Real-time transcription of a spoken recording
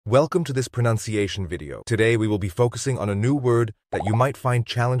Welcome to this pronunciation video. Today we will be focusing on a new word that you might find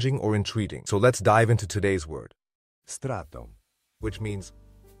challenging or intriguing. So let's dive into today's word. Stratton. Which means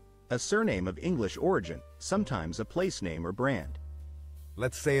A surname of English origin, sometimes a place name or brand.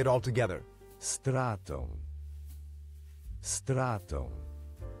 let's say it all together. Stratton. Stratton.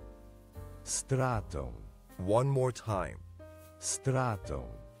 Stratton. One more time. Stratton.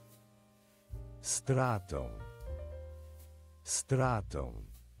 Stratton. Stratton.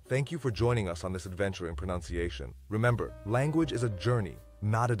 Thank you for joining us on this adventure in pronunciation. Remember, language is a journey,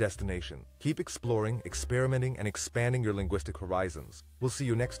 not a destination. Keep exploring, experimenting, and expanding your linguistic horizons. We'll see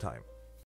you next time.